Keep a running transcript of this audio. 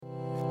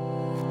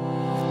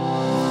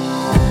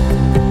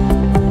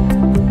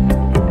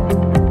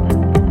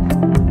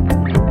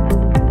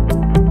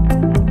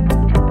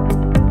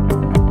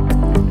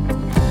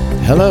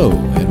Hello,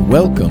 and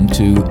welcome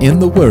to In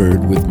the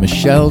Word with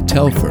Michele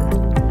Telfer.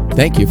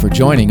 Thank you for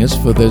joining us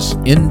for this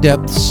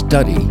in-depth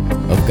study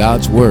of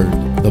God's Word,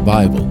 the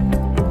Bible.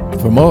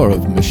 For more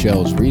of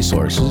Michele's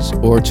resources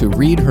or to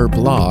read her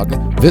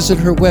blog, visit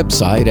her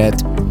website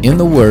at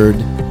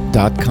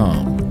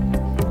intheword.com.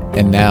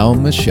 And now,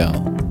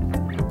 Michele.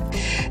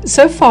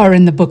 So far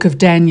in the book of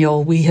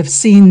Daniel, we have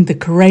seen the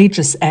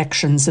courageous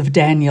actions of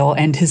Daniel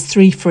and his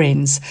three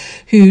friends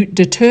who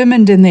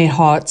determined in their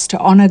hearts to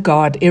honor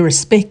God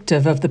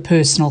irrespective of the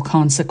personal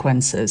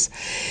consequences.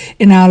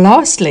 In our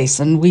last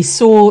lesson, we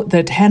saw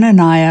that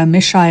Hananiah,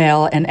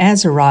 Mishael, and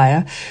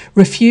Azariah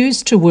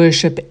refused to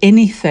worship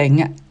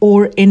anything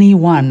or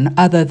anyone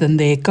other than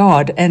their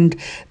God, and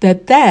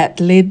that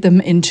led them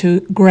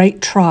into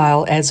great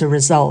trial as a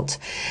result.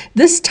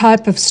 This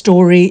type of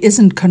story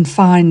isn't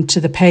confined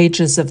to the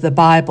pages of the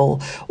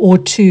Bible or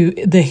to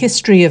the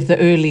history of the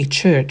early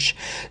church.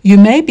 You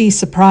may be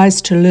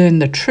surprised to learn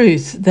the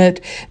truth that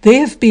there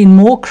have been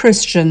more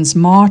Christians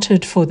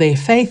martyred for their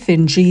faith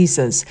in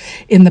Jesus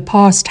in the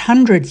past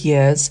 100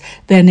 years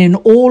than in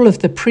all of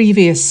the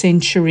previous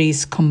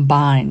centuries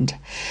combined.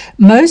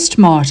 Most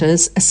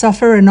martyrs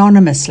suffer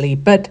anonymously,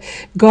 but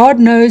God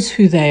knows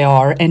who they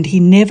are, and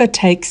He never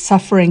takes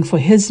suffering for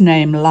His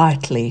name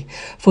lightly,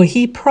 for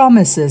He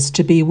promises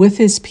to be with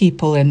His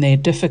people in their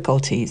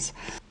difficulties.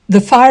 The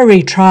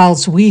fiery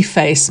trials we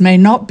face may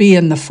not be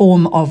in the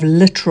form of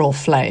literal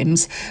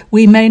flames.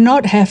 We may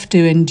not have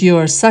to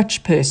endure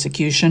such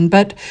persecution,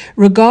 but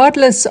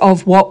regardless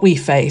of what we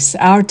face,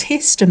 our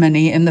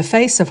testimony in the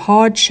face of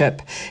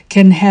hardship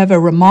can have a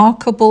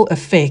remarkable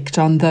effect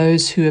on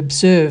those who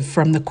observe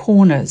from the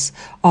corners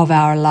of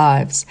our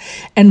lives.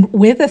 And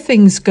whether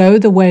things go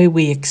the way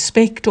we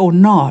expect or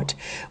not,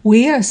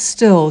 we are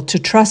still to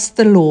trust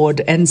the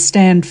Lord and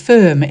stand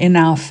firm in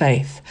our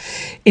faith.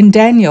 In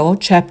Daniel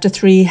chapter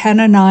 3,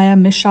 Hananiah,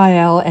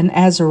 Mishael, and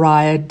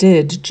Azariah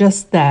did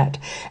just that,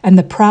 and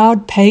the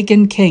proud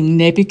pagan king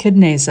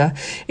Nebuchadnezzar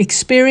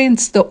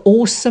experienced the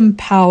awesome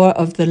power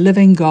of the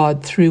living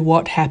God through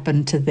what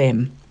happened to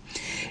them.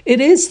 It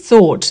is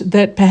thought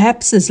that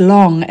perhaps as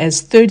long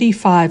as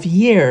 35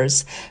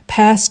 years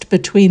passed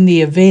between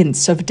the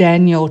events of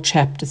Daniel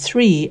chapter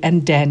 3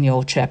 and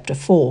Daniel chapter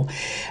 4.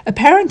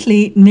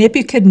 Apparently,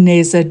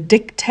 Nebuchadnezzar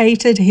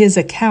dictated his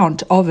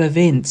account of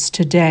events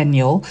to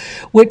Daniel,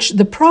 which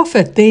the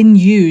prophet then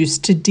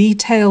used to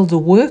detail the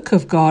work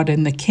of God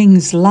in the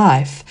king's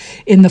life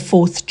in the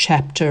 4th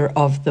chapter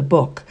of the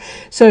book.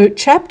 So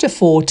chapter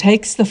 4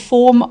 takes the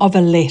form of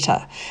a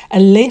letter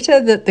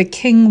that the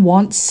king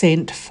wants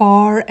sent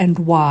far and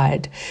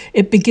wide.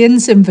 It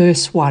begins in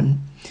verse 1.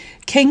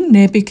 King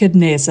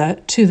Nebuchadnezzar,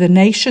 to the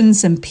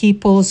nations and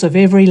peoples of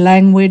every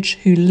language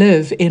who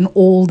live in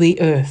all the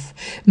earth,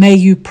 may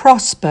you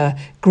prosper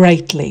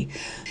greatly.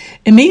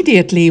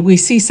 Immediately, we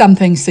see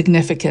something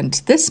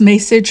significant. This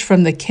message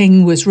from the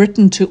king was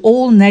written to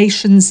all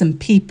nations and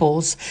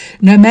peoples,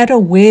 no matter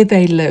where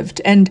they lived,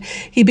 and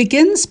he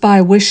begins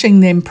by wishing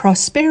them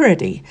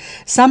prosperity.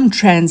 Some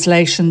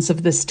translations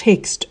of this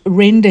text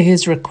render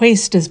his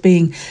request as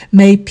being,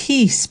 "May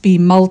peace be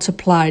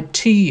multiplied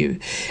to you."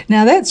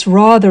 Now, that's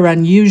rather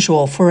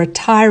unusual for a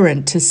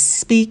tyrant to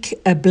speak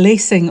a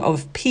blessing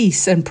of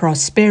peace and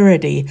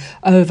prosperity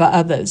over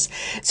others.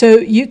 So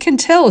you can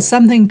tell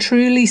something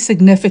truly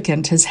significant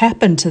has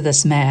happened to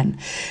this man.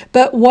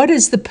 But what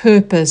is the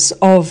purpose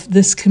of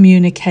this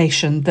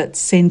communication that's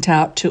sent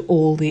out to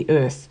all the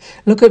earth?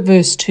 Look at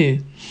verse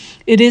 2.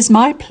 It is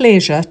my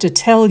pleasure to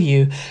tell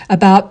you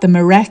about the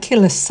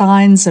miraculous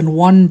signs and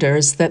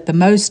wonders that the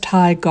Most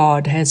High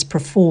God has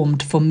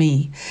performed for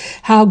me.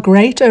 How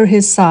great are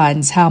His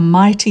signs, how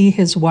mighty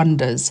His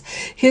wonders.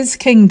 His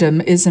kingdom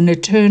is an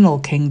eternal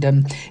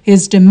kingdom.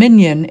 His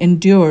dominion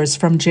endures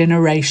from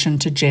generation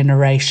to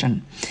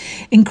generation.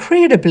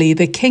 Incredibly,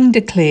 the king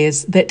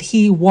declares that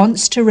he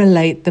wants to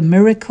relate the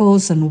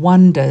miracles and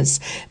wonders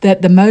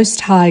that the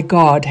Most High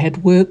God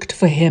had worked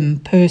for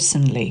him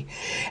personally.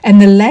 And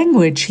the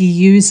language he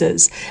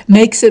uses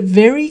makes it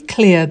very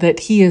clear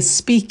that he is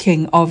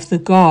speaking of the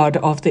God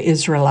of the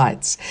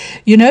Israelites.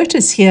 You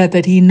notice here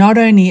that he not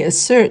only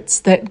asserts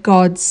that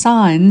God's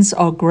signs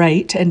are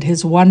great and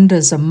His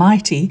wonders are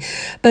mighty,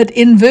 but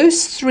in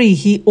verse 3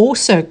 he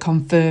also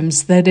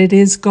confirms that it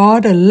is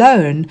God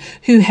alone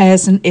who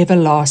has an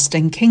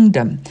everlasting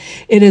kingdom.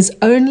 It is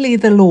only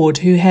the Lord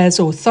who has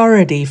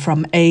authority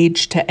from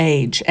age to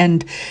age,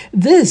 and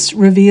this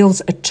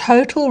reveals a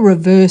total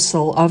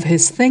reversal of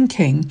his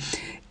thinking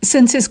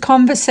since his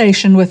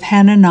conversation with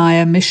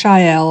Hananiah,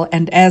 Mishael,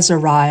 and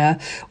Azariah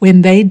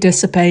when they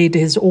disobeyed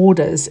his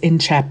orders in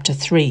chapter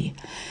 3.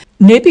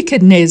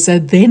 Nebuchadnezzar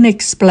then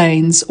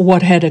explains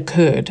what had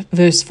occurred.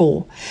 Verse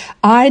 4,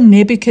 I,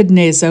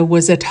 Nebuchadnezzar,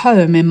 was at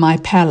home in my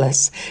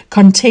palace,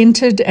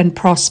 contented and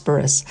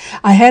prosperous.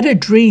 I had a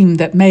dream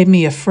that made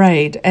me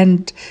afraid,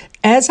 and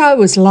As I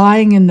was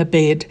lying in the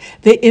bed,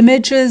 the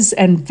images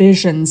and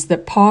visions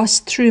that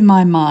passed through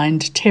my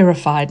mind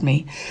terrified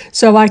me.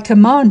 So I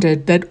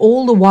commanded that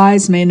all the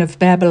wise men of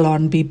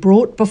Babylon be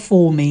brought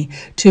before me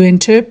to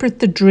interpret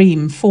the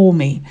dream for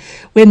me.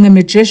 When the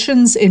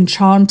magicians,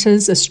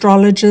 enchanters,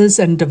 astrologers,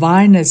 and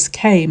diviners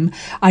came,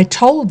 I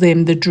told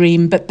them the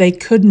dream, but they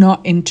could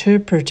not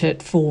interpret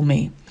it for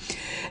me.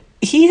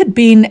 He had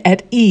been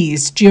at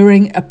ease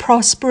during a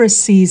prosperous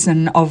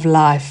season of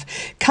life,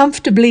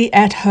 comfortably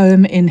at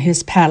home in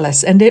his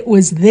palace, and it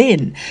was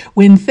then,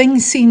 when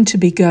things seemed to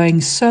be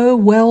going so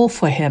well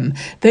for him,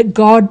 that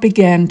God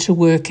began to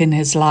work in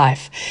his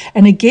life.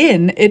 And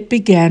again, it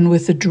began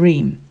with a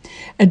dream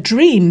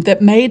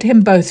that made him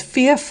both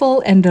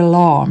fearful and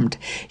alarmed.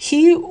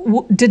 He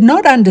did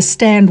not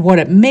understand what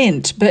it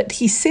meant, but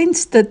he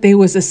sensed that there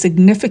was a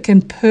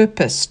significant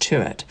purpose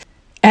to it.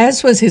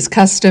 As was his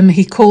custom,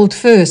 he called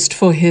first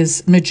for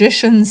his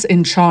magicians,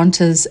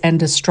 enchanters,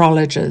 and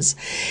astrologers.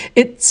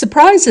 It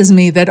surprises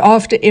me that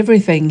after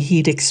everything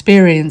he'd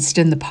experienced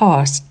in the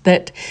past,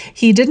 that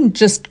he didn't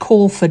just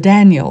call for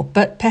Daniel,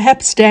 but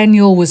perhaps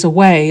Daniel was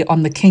away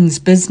on the king's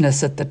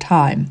business at the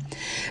time.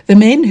 The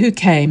men who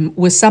came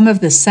were some of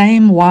the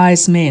same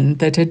wise men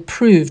that had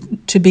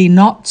proved to be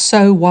not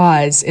so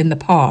wise in the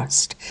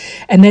past,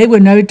 and they were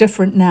no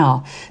different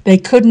now. They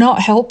could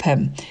not help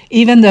him,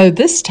 even though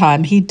this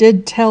time he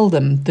did tell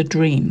them the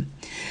dream.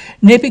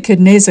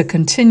 Nebuchadnezzar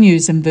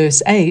continues in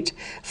verse 8,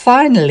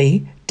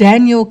 "Finally,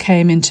 Daniel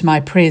came into my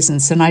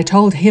presence, and I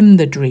told him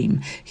the dream.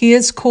 He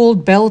is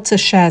called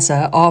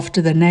Belteshazzar after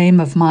the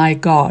name of my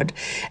God,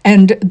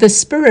 and the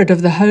spirit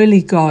of the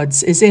holy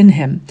gods is in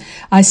him.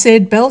 I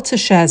said,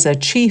 Belteshazzar,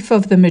 chief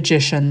of the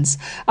magicians,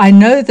 I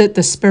know that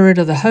the spirit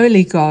of the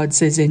holy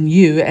gods is in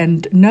you,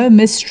 and no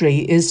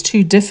mystery is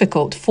too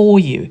difficult for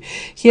you.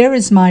 Here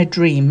is my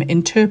dream,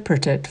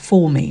 interpret it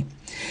for me."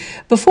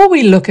 Before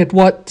we look at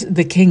what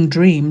the king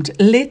dreamed,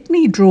 let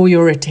me draw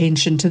your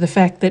attention to the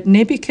fact that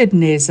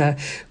Nebuchadnezzar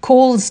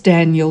calls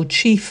Daniel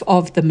chief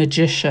of the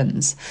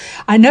magicians.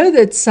 I know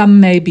that some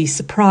may be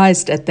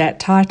surprised at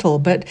that title,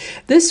 but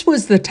this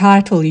was the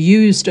title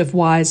used of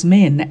wise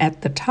men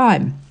at the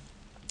time.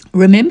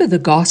 Remember the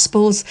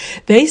Gospels?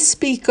 They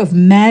speak of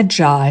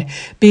magi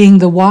being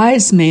the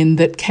wise men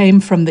that came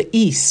from the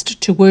east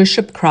to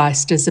worship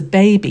Christ as a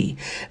baby.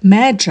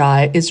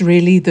 Magi is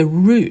really the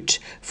root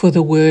for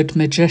the word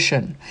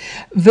magician.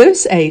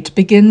 Verse 8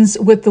 begins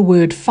with the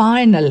word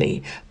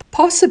finally,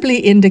 possibly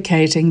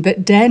indicating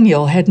that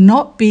Daniel had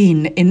not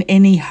been in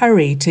any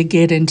hurry to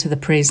get into the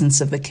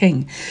presence of the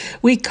king.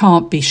 We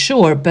can't be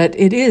sure, but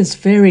it is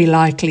very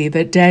likely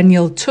that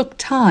Daniel took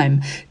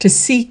time to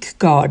seek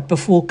God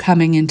before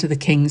coming into the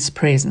king's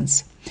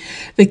presence.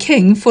 The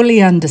king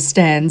fully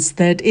understands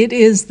that it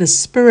is the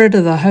spirit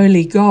of the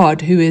holy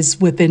God who is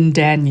within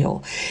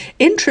Daniel.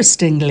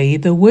 Interestingly,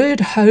 the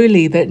word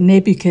holy that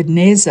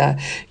Nebuchadnezzar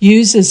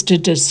uses to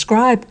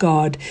describe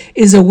God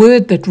is a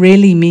word that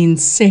really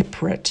means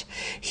separate.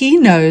 He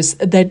knows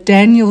that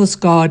Daniel's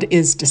God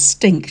is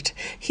distinct.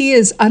 He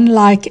is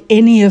unlike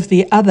any of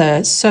the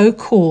other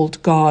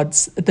so-called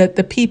gods that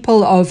the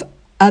people of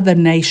other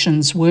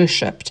nations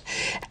worshipped.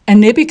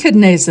 And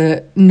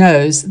Nebuchadnezzar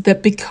knows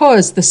that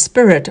because the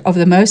Spirit of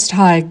the Most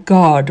High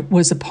God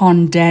was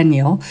upon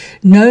Daniel,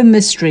 no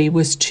mystery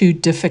was too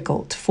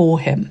difficult for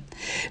him.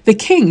 The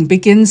king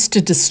begins to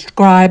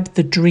describe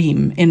the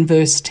dream in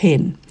verse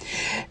 10.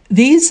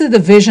 "These are the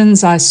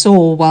visions I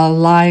saw while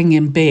lying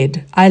in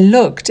bed. I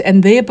looked,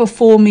 and there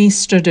before me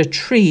stood a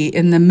tree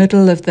in the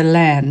middle of the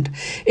land.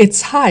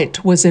 Its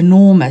height was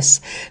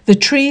enormous. The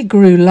tree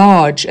grew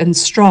large and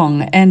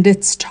strong, and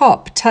its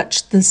top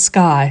touched the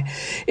sky.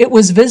 It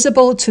was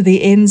visible to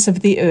the ends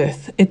of the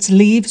earth. Its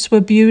leaves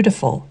were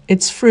beautiful,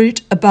 its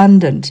fruit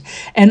abundant,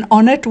 and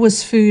on it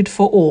was food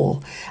for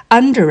all.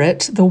 Under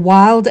it the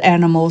wild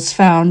animals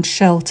found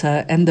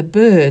shelter, and the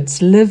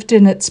birds lived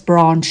in its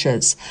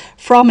branches.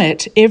 From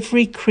it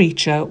every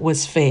creature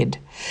was fed."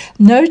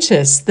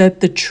 Notice that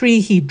the tree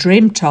he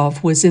dreamt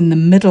of was in the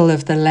middle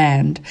of the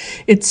land.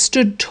 It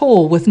stood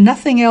tall with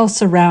nothing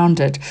else around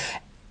it,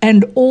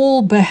 and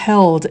all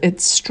beheld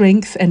its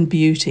strength and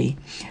beauty.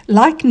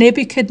 Like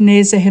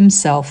Nebuchadnezzar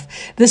himself,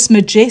 this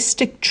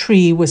majestic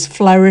tree was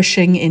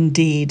flourishing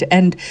indeed,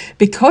 and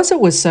because it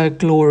was so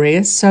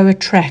glorious, so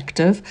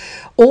attractive,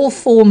 all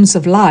forms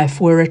of life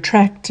were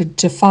attracted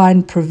to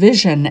find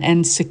provision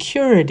and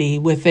security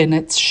within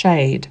its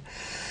shade.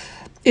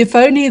 If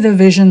only the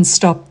vision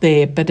stopped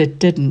there, but it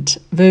didn't.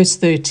 Verse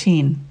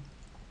 13.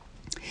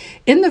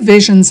 "In the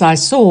visions I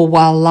saw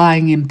while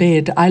lying in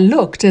bed, I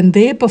looked, and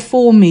there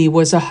before me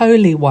was a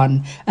holy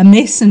one, a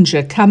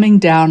messenger coming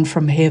down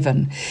from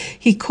heaven.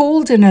 He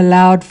called in a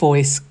loud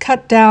voice,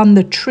 'Cut down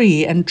the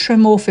tree and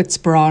trim off its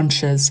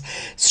branches.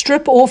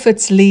 Strip off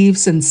its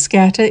leaves and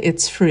scatter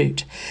its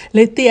fruit.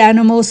 Let the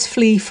animals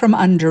flee from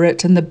under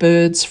it and the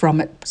birds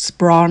from its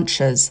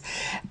branches.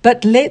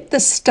 But let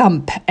the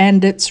stump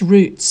and its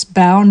roots,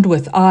 bound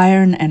with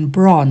iron and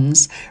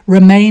bronze,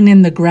 remain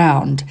in the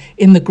ground,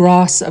 in the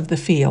grass of the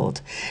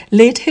field.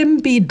 Let him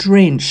be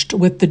drenched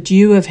with the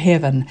dew of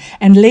heaven,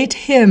 and let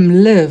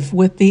him live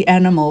with the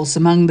animals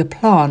among the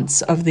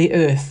plants of the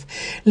earth.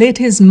 Let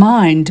his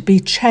mind be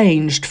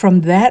changed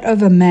from that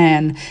of a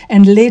man,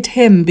 and let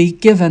him be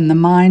given the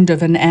mind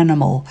of an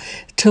animal,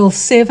 till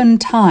 7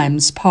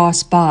 times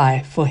pass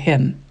by for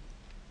him.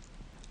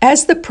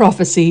 As the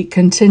prophecy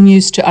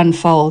continues to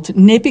unfold,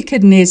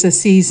 Nebuchadnezzar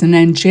sees an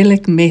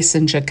angelic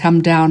messenger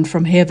come down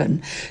from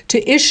heaven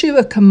to issue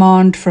a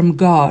command from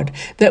God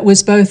that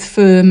was both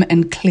firm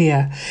and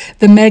clear.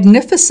 The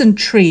magnificent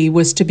tree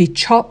was to be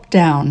chopped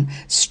down,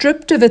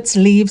 stripped of its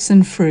leaves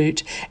and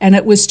fruit, and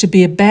it was to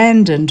be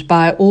abandoned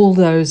by all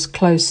those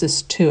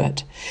closest to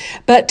it.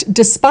 But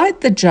despite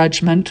the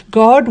judgment,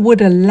 God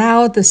would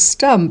allow the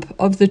stump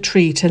of the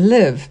tree to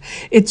live,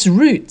 its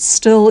roots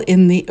still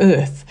in the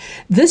earth.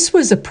 This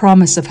was a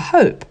promise of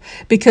hope,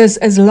 because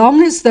as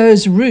long as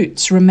those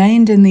roots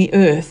remained in the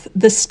earth,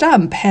 the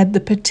stump had the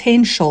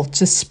potential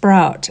to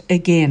sprout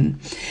again.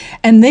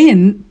 And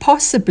then,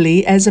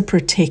 possibly as a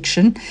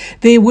protection,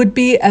 there would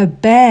be a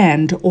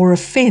band or a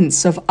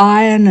fence of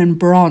iron and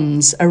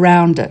bronze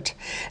around it.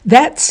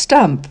 That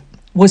stump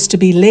was to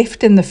be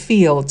left in the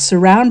field,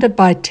 surrounded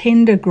by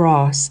tender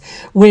grass,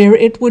 where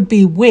it would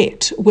be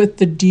wet with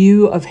the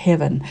dew of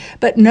heaven.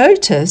 But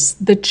notice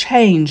the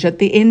change at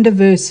the end of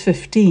verse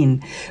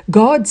 15.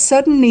 God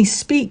suddenly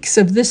speaks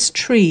of this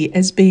tree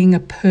as being a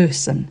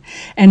person,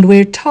 and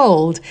we're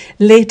told,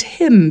 let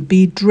him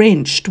be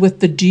drenched with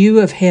the dew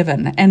of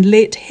heaven, and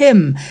let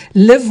him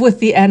live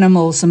with the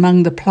animals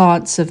among the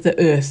plants of the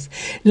earth.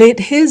 Let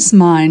his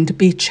mind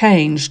be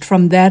changed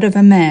from that of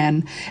a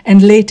man,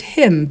 and let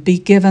him be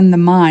given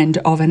the mind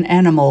of an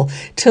animal,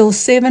 till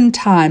 7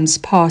 times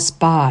pass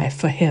by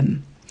for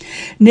him.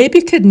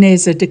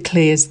 Nebuchadnezzar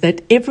declares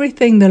that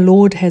everything the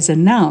Lord has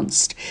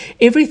announced,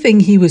 everything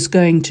he was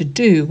going to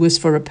do, was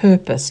for a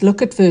purpose.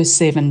 Look at verse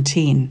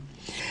 17.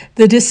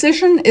 The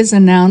decision is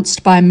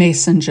announced by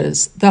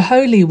messengers. The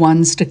holy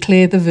ones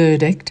declare the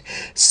verdict,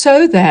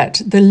 so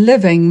that the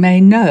living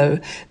may know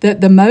that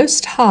the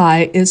Most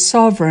High is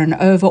sovereign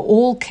over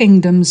all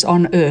kingdoms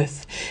on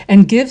earth,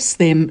 and gives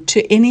them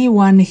to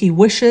anyone he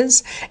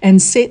wishes,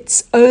 and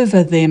sets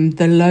over them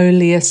the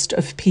lowliest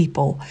of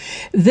people.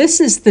 This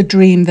is the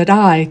dream that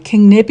I,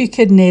 King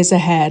Nebuchadnezzar,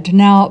 had.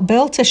 Now,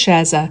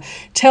 Belteshazzar,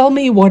 tell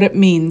me what it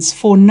means,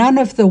 for none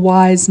of the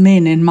wise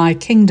men in my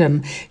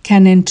kingdom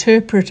can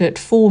interpret it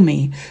for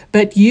me,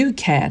 but you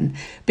can,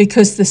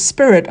 because the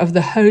spirit of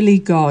the holy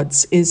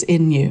gods is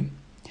in you.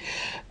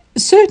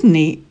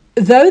 Certainly,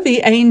 though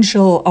the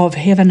angel of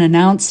heaven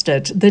announced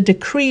it, the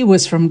decree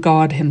was from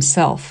God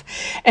himself.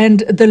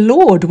 And the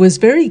Lord was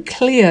very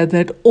clear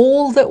that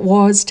all that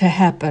was to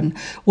happen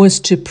was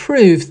to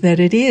prove that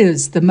it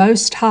is the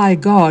Most High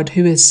God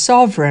who is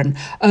sovereign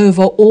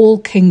over all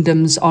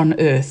kingdoms on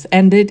earth,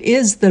 and it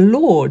is the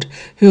Lord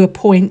who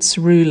appoints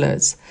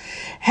rulers.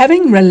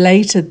 Having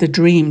related the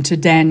dream to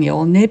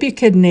Daniel,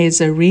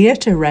 Nebuchadnezzar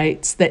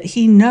reiterates that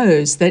he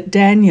knows that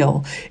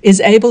Daniel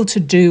is able to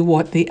do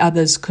what the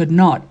others could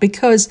not,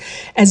 because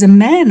as a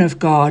man of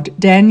God,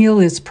 Daniel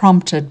is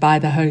prompted by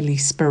the Holy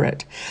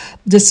Spirit.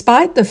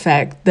 Despite the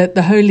fact that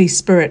the Holy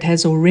Spirit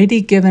has already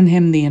given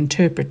him the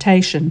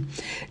interpretation,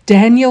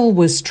 Daniel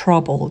was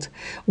troubled.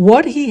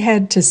 What he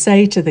had to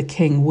say to the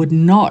king would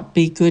not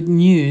be good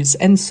news,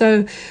 and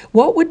so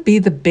what would be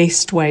the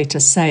best way to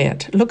say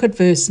it? Look at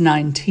verse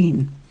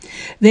 19.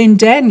 Then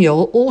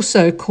Daniel,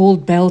 also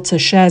called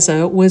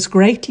Belteshazzar, was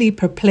greatly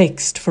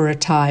perplexed for a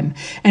time,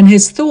 and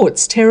his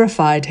thoughts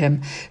terrified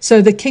him.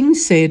 So the king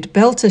said,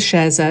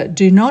 Belteshazzar,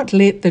 do not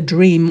let the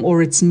dream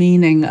or its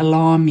meaning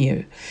alarm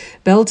you.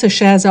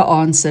 Belteshazzar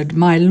answered,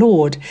 My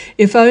lord,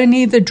 if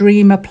only the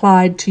dream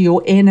applied to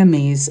your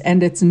enemies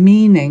and its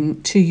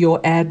meaning to your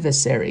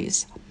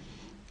adversaries.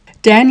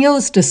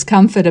 Daniel's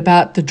discomfort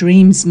about the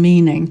dream's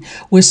meaning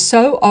was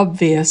so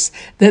obvious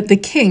that the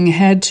king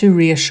had to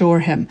reassure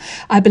him.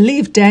 I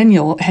believe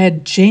Daniel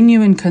had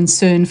genuine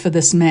concern for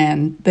this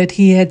man that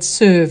he had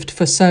served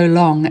for so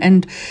long,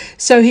 and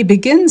so he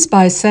begins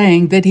by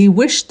saying that he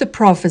wished the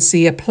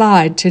prophecy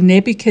applied to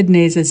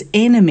Nebuchadnezzar's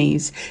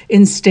enemies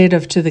instead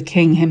of to the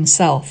king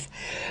himself.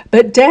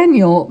 But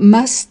Daniel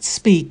must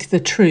speak the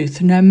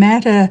truth, no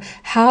matter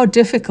how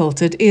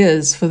difficult it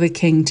is for the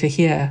king to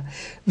hear.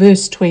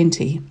 Verse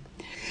 20.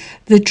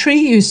 The tree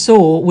you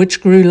saw,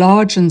 which grew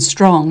large and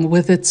strong,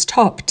 with its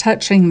top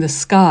touching the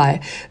sky,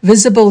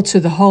 visible to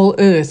the whole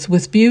earth,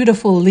 with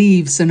beautiful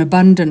leaves and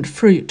abundant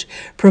fruit,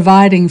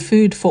 providing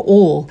food for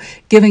all,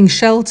 giving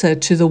shelter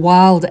to the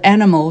wild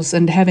animals,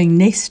 and having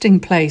nesting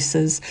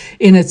places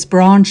in its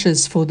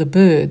branches for the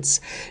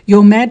birds.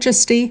 Your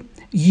Majesty,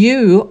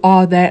 you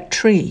are that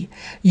tree.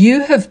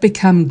 You have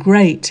become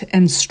great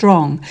and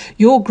strong.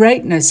 Your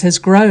greatness has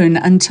grown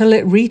until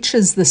it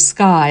reaches the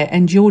sky,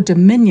 and your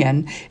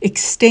dominion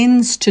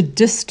extends to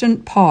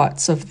distant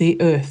parts of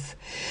the earth.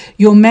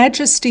 Your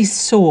Majesty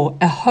saw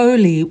a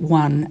holy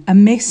one, a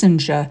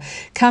messenger,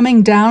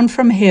 coming down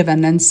from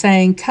heaven and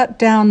saying, "Cut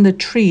down the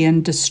tree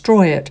and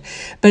destroy it,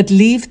 but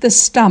leave the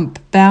stump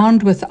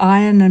bound with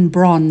iron and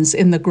bronze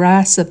in the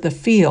grass of the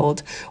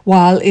field,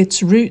 while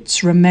its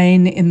roots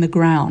remain in the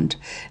ground.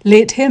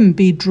 Let him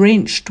be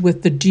drenched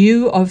with the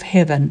dew of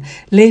heaven.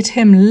 Let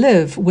him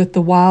live with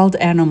the wild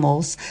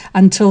animals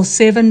until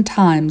 7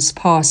 times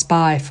pass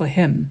by for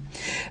him."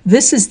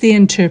 This is the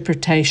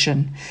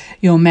interpretation,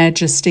 Your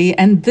Majesty,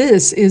 and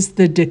this is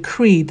the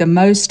decree the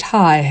Most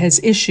High has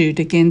issued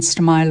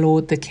against my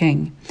lord the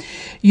king.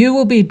 You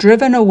will be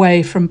driven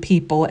away from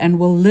people and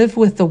will live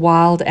with the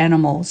wild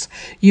animals.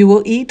 You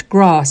will eat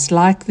grass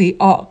like the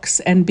ox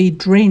and be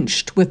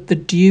drenched with the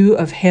dew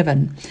of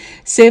heaven.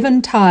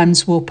 7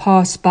 times will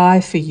pass by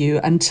for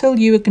you until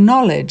you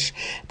acknowledge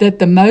that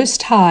the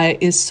Most High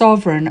is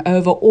sovereign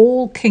over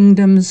all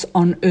kingdoms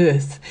on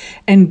earth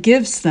and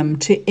gives them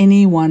to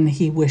anyone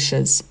he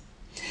wishes.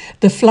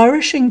 The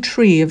flourishing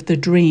tree of the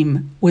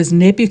dream was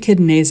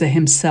Nebuchadnezzar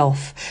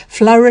himself,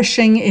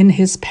 flourishing in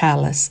his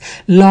palace,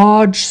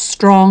 large,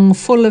 strong,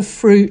 full of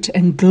fruit,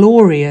 and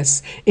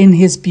glorious in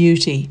his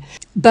beauty.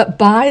 But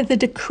by the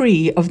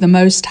decree of the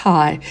Most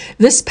High,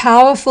 this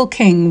powerful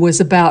king was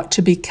about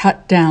to be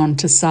cut down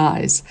to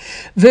size.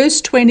 Verse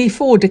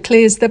 24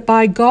 declares that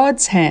by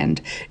God's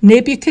hand,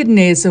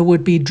 Nebuchadnezzar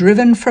would be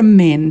driven from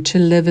men to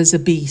live as a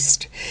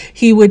beast.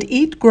 He would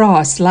eat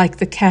grass like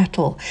the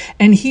cattle,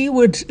 and he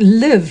would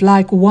live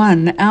like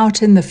one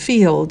out in the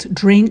field,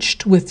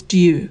 drenched with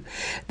dew.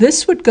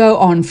 This would go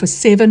on for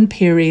 7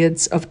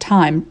 periods of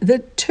time.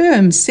 The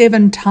term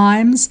 7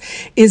 times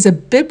is a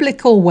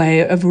biblical way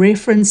of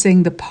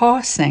referencing the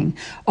passing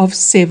of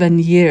 7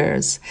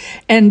 years.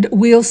 And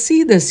we'll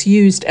see this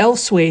used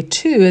elsewhere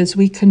too as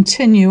we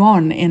continue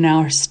on in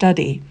our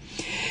study.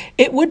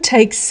 It would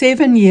take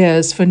 7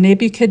 years for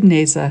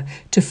Nebuchadnezzar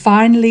to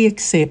finally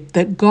accept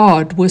that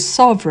God was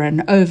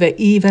sovereign over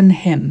even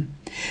him.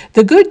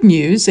 The good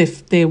news,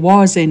 if there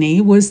was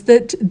any, was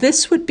that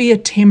this would be a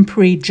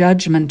temporary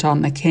judgment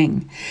on the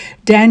king.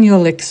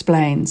 Daniel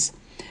explains,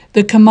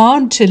 "The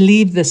command to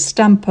leave the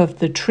stump of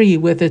the tree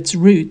with its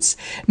roots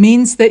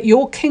means that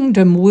your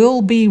kingdom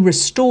will be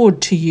restored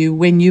to you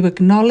when you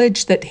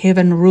acknowledge that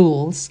heaven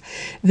rules.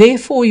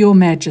 Therefore, Your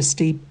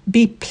Majesty,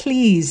 be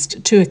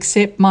pleased to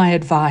accept my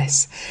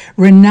advice.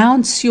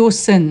 Renounce your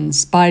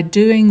sins by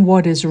doing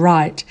what is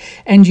right,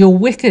 and your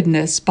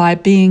wickedness by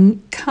being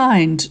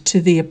kind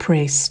to the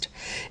oppressed.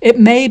 It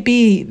may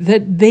be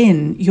that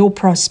then your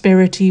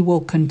prosperity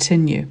will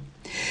continue."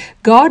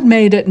 God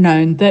made it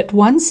known that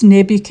once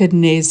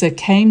Nebuchadnezzar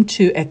came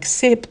to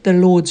accept the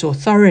Lord's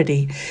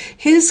authority,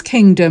 his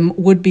kingdom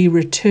would be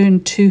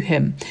returned to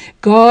him.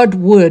 God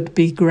would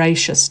be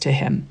gracious to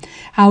him.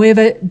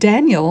 However,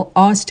 Daniel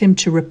asked him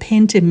to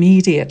repent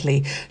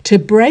immediately, to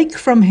break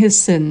from his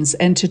sins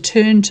and to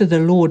turn to the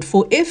Lord,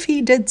 for if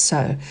he did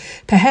so,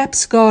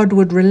 perhaps God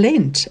would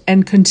relent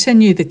and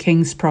continue the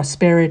king's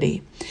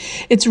prosperity.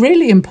 It's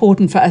really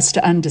important for us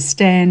to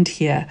understand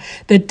here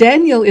that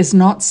Daniel is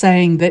not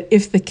saying that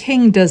if the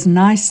king does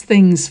nice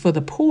things for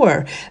the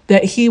poor,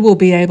 that he will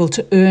be able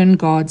to earn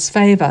God's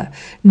favor.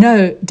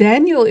 No,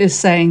 Daniel is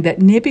saying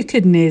that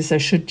Nebuchadnezzar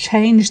should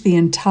change the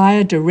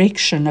entire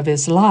direction of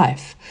his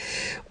life.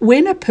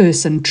 When a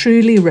person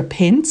truly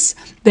repents,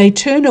 they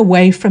turn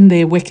away from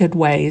their wicked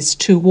ways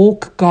to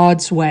walk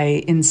God's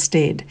way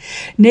instead.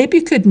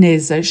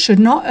 Nebuchadnezzar should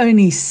not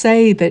only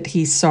say that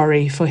he's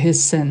sorry for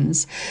his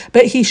sins,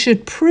 but he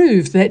should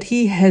prove that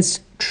he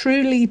has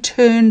truly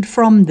turned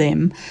from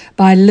them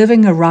by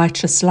living a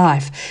righteous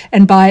life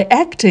and by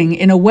acting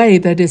in a way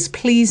that is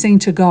pleasing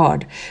to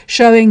God,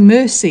 showing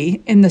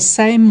mercy in the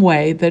same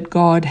way that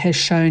God has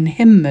shown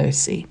him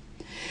mercy.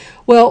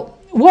 Well,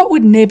 what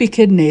would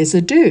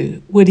Nebuchadnezzar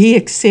do? Would he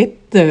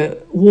accept the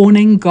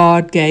warning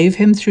God gave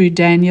him through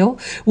Daniel?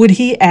 Would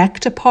he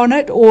act upon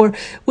it? Or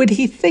would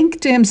he think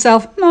to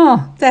himself,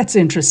 that's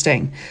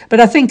interesting, but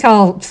I think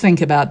I'll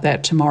think about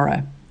that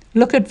tomorrow?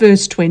 Look at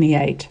verse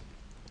 28.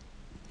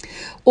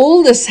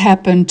 All this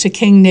happened to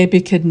King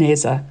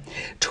Nebuchadnezzar.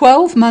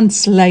 12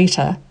 months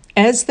later,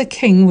 as the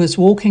king was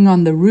walking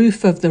on the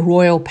roof of the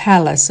royal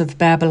palace of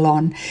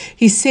Babylon,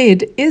 he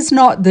said, "Is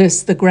not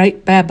this the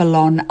great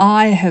Babylon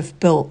I have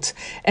built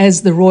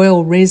as the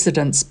royal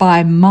residence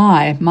by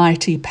my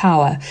mighty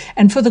power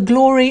and for the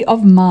glory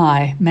of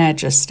my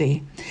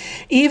majesty?"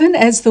 Even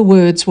as the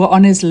words were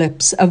on his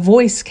lips, a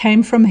voice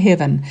came from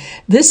heaven.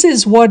 "This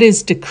is what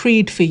is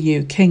decreed for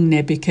you, King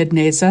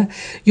Nebuchadnezzar.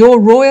 Your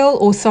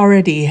royal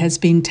authority has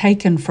been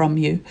taken from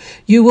you.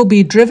 You will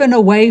be driven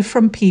away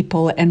from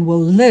people and will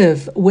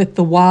live with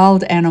the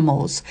wild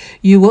animals.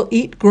 You will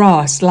eat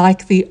grass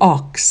like the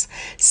ox.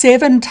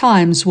 7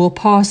 times will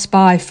pass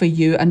by for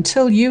you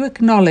until you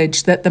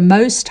acknowledge that the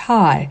Most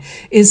High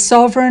is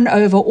sovereign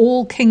over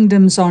all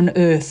kingdoms on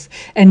earth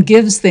and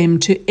gives them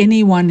to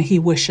anyone he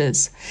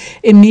wishes."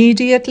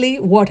 Immediately,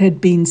 what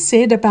had been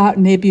said about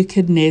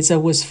Nebuchadnezzar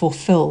was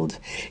fulfilled.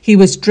 He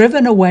was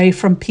driven away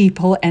from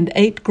people and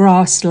ate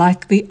grass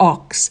like the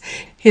ox.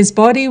 His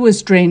body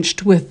was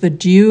drenched with the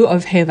dew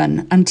of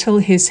heaven until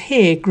his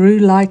hair grew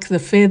like the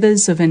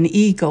feathers of an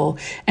eagle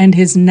and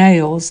his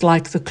nails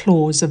like the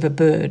claws of a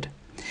bird.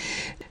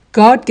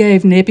 God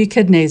gave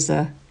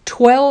Nebuchadnezzar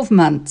 12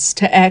 months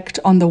to act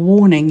on the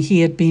warning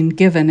he had been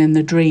given in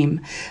the dream,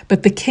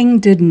 but the king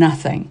did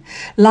nothing.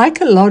 Like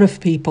a lot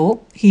of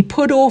people, he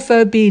put off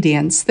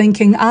obedience,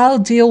 thinking, I'll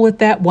deal with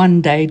that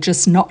one day,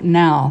 just not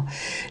now.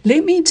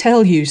 Let me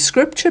tell you,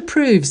 Scripture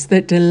proves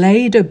that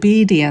delayed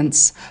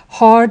obedience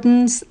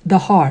hardens the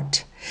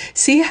heart.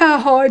 See how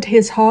hard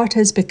his heart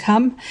has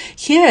become?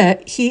 Here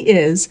he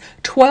is,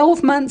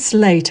 12 months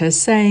later,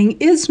 saying,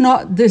 Is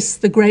not this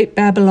the great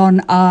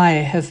Babylon I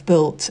have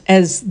built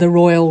as the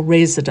royal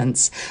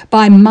residence,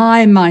 by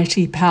my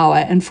mighty power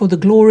and for the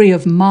glory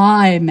of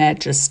my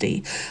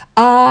majesty?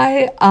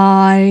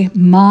 My.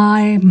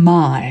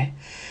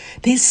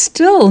 There's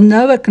still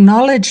no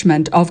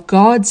acknowledgement of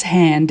God's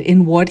hand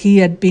in what he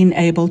had been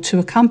able to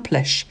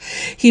accomplish.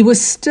 He was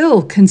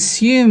still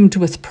consumed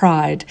with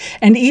pride,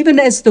 and even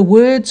as the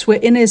words were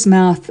in his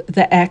mouth,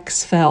 the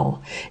axe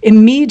fell.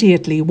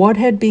 Immediately, what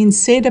had been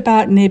said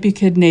about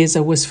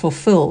Nebuchadnezzar was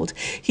fulfilled.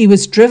 He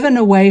was driven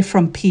away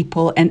from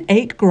people and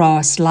ate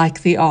grass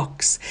like the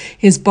ox.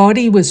 His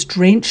body was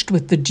drenched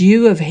with the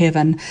dew of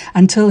heaven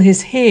until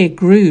his hair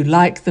grew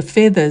like the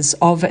feathers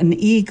of an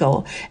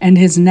eagle and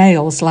his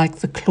nails like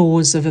the claws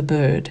of a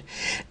bird.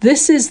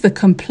 This is the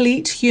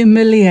complete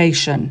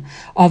humiliation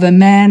of a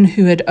man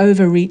who had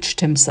overreached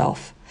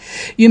himself.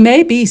 You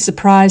may be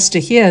surprised to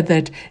hear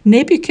that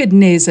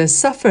Nebuchadnezzar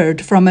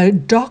suffered from a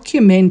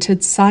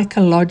documented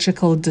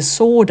psychological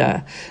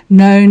disorder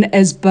known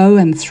as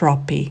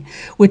boanthropy,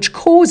 which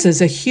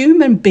causes a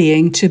human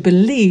being to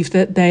believe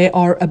that they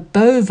are a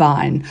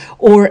bovine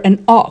or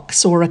an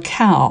ox or a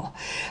cow.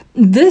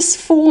 This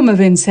form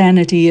of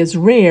insanity is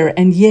rare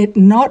and yet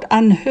not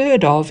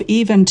unheard of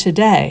even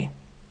today.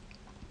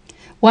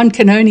 One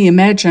can only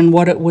imagine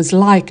what it was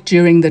like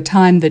during the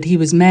time that he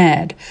was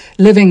mad,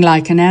 living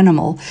like an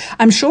animal.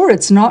 I'm sure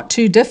it's not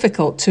too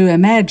difficult to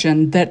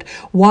imagine that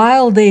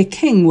while their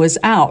king was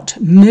out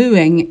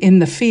mooing in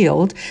the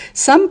field,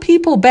 some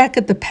people back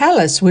at the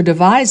palace were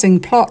devising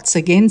plots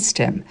against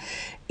him.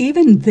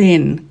 Even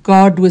then,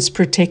 God was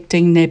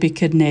protecting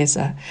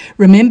Nebuchadnezzar.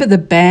 Remember the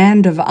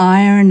band of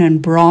iron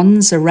and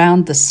bronze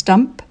around the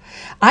stump?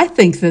 I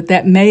think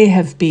that may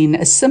have been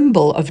a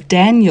symbol of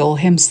Daniel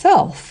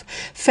himself,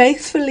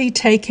 faithfully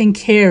taking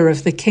care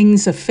of the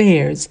king's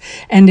affairs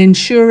and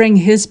ensuring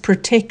his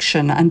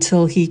protection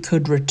until he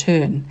could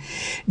return.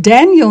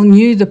 Daniel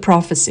knew the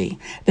prophecy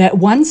that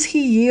once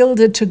he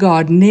yielded to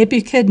God,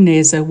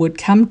 Nebuchadnezzar would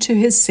come to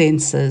his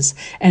senses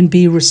and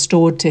be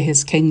restored to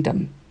his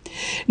kingdom.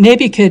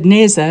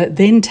 Nebuchadnezzar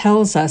then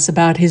tells us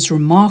about his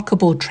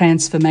remarkable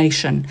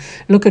transformation.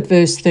 Look at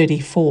verse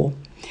 34.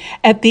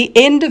 At the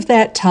end of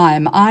that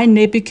time, I,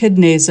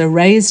 Nebuchadnezzar,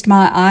 raised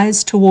my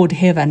eyes toward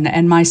heaven,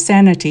 and my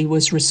sanity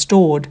was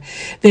restored.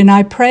 Then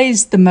I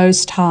praised the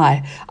Most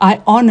High.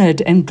 I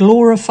honored and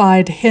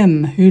glorified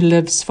him who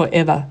lives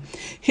forever.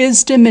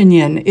 His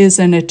dominion is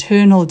an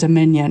eternal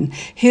dominion.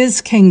 His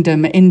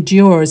kingdom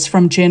endures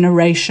from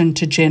generation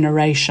to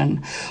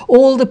generation.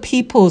 All the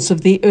peoples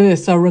of the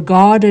earth are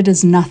regarded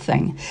as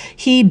nothing.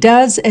 He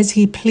does as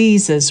he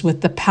pleases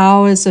with the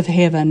powers of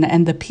heaven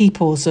and the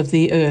peoples of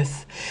the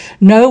earth.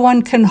 No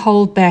one can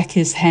hold back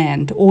his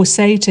hand or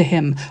say to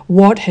him,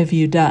 "What have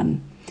you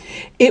done?"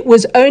 It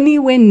was only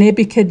when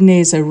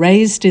Nebuchadnezzar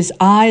raised his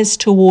eyes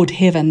toward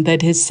heaven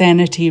that his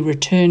sanity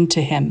returned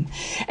to him.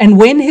 And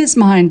when his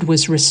mind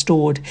was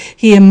restored,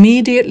 he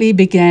immediately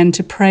began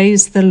to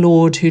praise the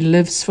Lord who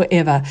lives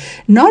forever.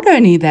 Not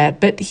only that,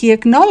 but he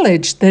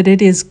acknowledged that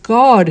it is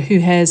God who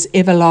has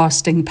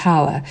everlasting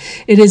power.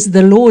 It is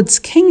the Lord's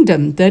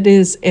kingdom that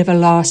is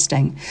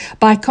everlasting.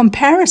 By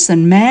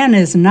comparison, man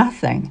is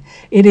nothing.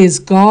 It is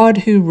God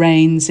who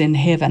reigns in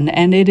heaven,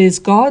 and it is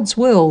God's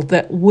will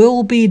that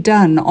will be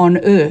done on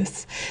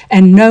earth,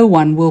 and no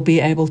one will be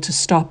able to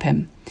stop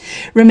him.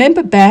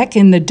 Remember back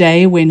in the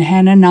day when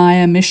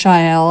Hananiah,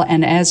 Mishael,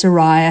 and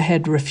Azariah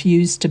had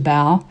refused to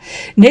bow?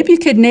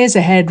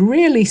 Nebuchadnezzar had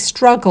really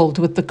struggled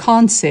with the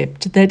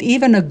concept that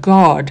even a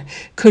god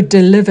could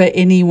deliver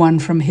anyone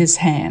from his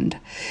hand.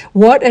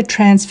 What a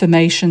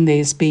transformation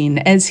there's been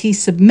as he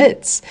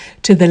submits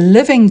to the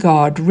living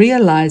God,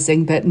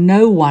 realizing that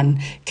no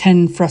one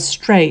can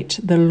frustrate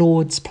the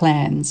Lord's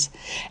plans.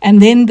 And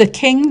then the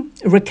king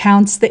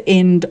recounts the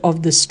end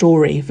of the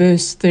story,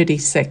 verse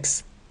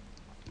 36.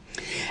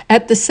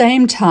 At the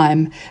same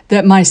time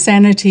that my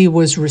sanity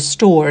was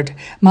restored,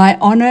 my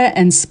honor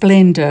and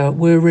splendor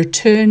were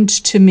returned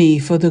to me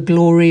for the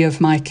glory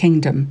of my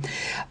kingdom.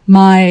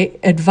 My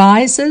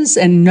advisors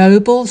and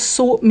nobles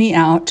sought me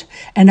out,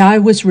 and I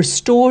was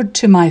restored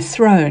to my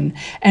throne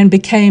and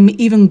became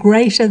even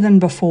greater than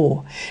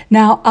before.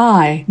 Now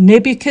I,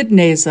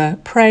 Nebuchadnezzar,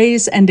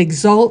 praise and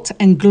exalt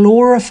and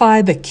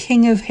glorify the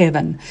King of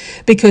heaven,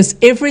 because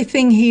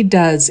everything he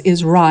does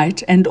is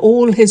right and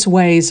all his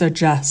ways are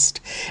just,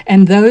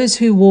 and those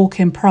who walk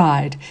in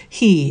pride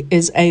he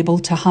is able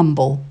to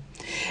humble.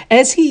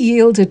 As he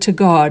yielded to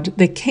God,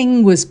 the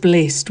king was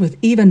blessed with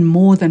even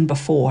more than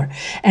before.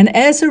 And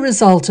as a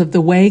result of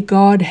the way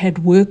God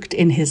had worked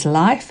in his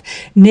life,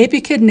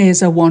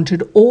 Nebuchadnezzar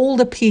wanted all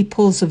the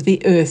peoples of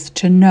the earth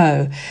to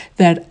know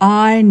that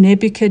I,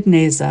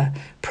 Nebuchadnezzar,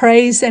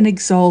 praise and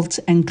exalt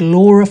and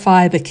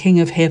glorify the King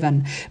of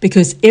heaven,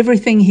 because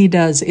everything he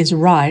does is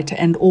right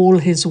and all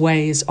his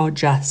ways are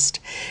just.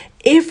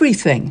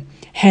 Everything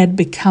had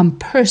become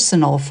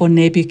personal for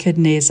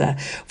Nebuchadnezzar,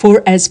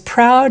 for as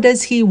proud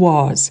as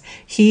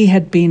he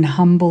had been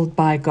humbled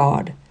by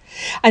God.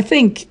 I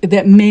think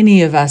that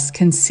many of us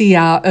can see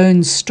our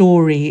own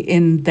story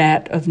in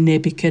that of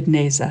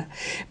Nebuchadnezzar.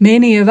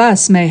 Many of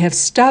us may have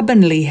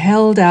stubbornly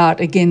held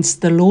out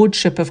against the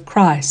lordship of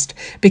Christ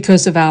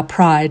because of our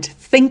pride,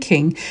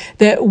 thinking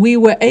that we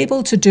were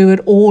able to do it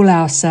all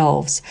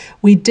ourselves.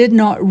 We did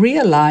not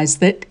realize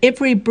that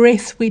every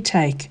breath we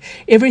take,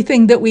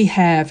 everything that we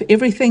have,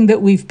 everything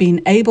that we've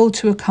been able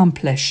to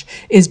accomplish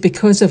is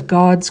because of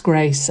God's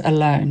grace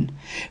alone.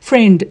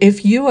 Friend,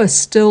 if you are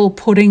still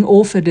putting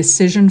off a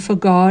decision for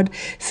God,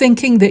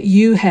 thinking that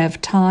you have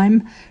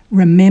time,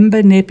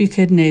 remember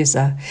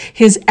Nebuchadnezzar.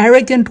 His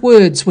arrogant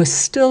words were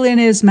still in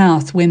his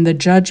mouth when the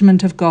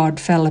judgment of God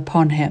fell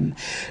upon him.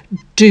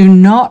 Do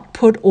not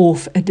put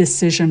off a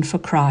decision for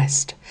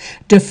Christ.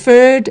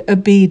 Deferred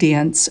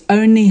obedience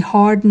only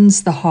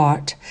hardens the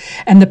heart,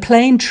 and the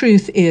plain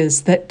truth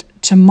is that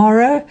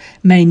tomorrow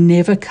may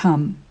never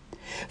come.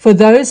 For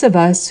those of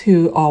us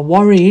who are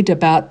worried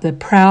about the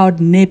proud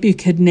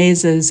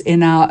Nebuchadnezzars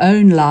in our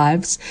own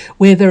lives,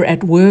 whether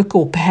at work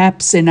or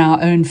perhaps in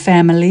our own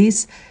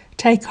families,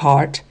 take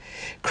heart.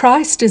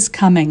 Christ is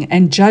coming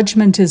and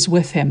judgment is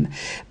with him.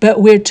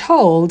 But we're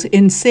told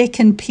in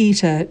 2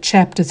 Peter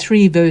chapter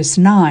 3 verse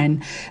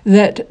 9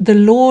 that the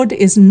Lord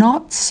is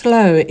not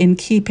slow in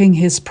keeping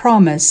his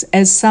promise,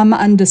 as some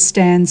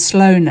understand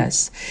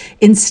slowness.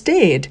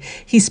 Instead,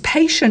 he's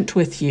patient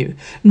with you,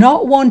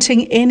 not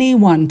wanting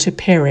anyone to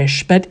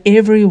perish, but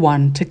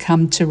everyone to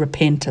come to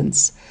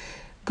repentance.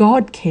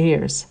 God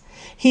cares.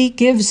 He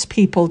gives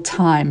people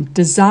time,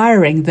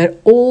 desiring that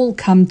all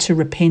come to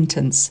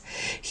repentance.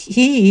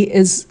 He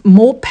is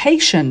more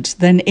patient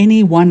than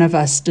any one of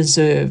us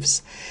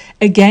deserves.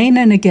 Again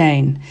and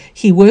again,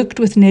 he worked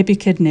with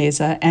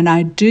Nebuchadnezzar, and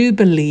I do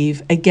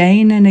believe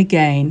again and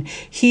again,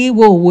 he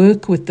will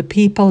work with the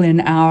people in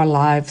our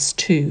lives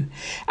too.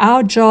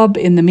 Our job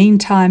in the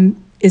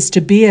meantime is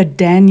to be a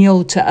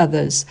Daniel to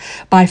others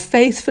by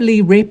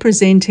faithfully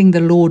representing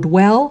the Lord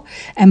well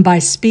and by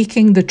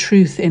speaking the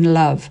truth in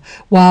love,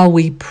 while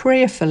we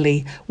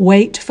prayerfully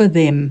wait for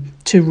them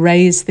to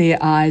raise their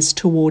eyes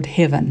toward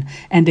heaven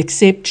and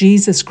accept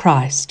Jesus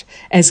Christ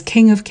as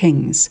King of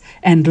Kings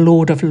and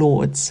Lord of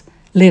Lords.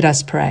 Let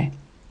us pray.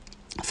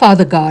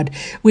 Father God,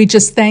 we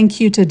just thank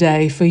you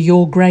today for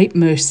your great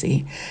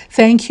mercy.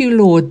 Thank you,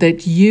 Lord,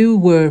 that you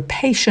were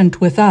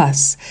patient with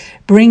us,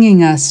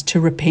 bringing us to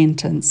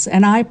repentance.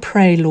 And I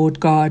pray, Lord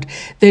God,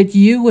 that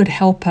you would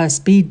help us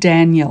be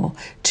Daniel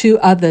to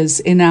others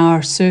in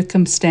our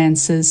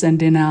circumstances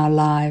and in our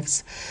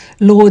lives.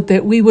 Lord,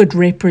 that we would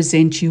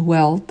represent you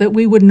well, that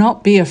we would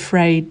not be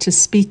afraid to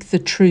speak the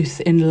truth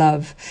in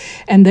love,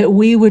 and that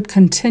we would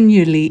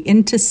continually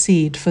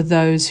intercede for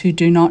those who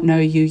do not know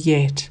you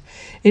yet.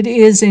 It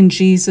is in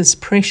Jesus'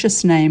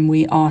 precious name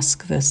we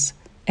ask this.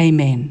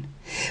 Amen.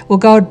 Well,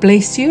 God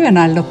bless you, and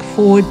I look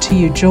forward to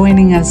you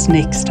joining us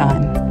next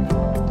time.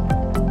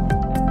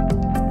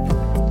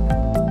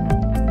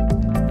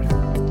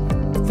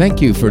 Thank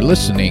you for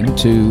listening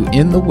to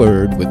In the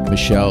Word with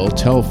Michele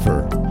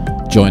Telfer.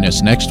 Join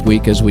us next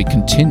week as we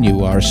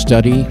continue our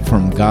study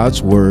from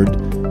God's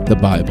Word, the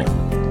Bible.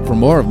 For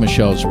more of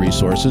Michele's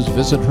resources,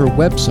 visit her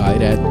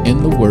website at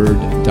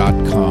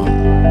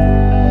intheword.com.